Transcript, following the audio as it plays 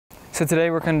So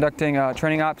today we're conducting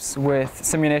training ops with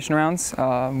simulation rounds.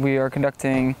 We are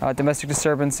conducting domestic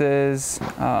disturbances,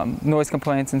 noise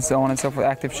complaints, and so on and so forth,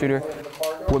 active shooter.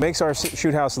 What makes our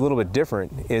shoot house a little bit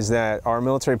different is that our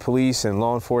military police and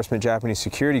law enforcement Japanese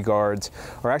security guards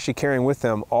are actually carrying with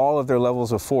them all of their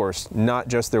levels of force, not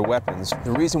just their weapons.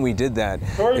 The reason we did that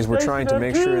is we're trying to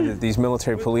make sure that these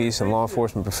military police and law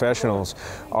enforcement professionals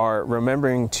are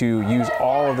remembering to use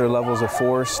all of their levels of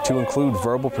force, to include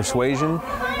verbal persuasion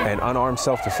and unarmed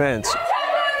self-defense.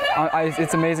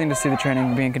 It's amazing to see the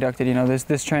training being conducted. You know,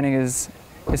 this training is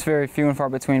very few and far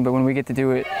between, but when we get to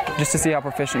do it, just to see how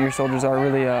proficient your soldiers are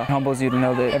really humbles you to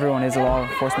know that everyone is a law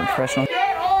enforcement professional.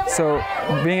 So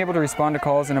being able to respond to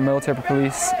calls in a military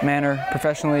police manner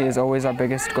professionally is always our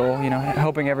biggest goal. You know,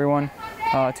 helping everyone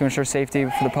to ensure safety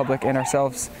for the public and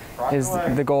ourselves is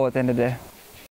the goal at the end of the day.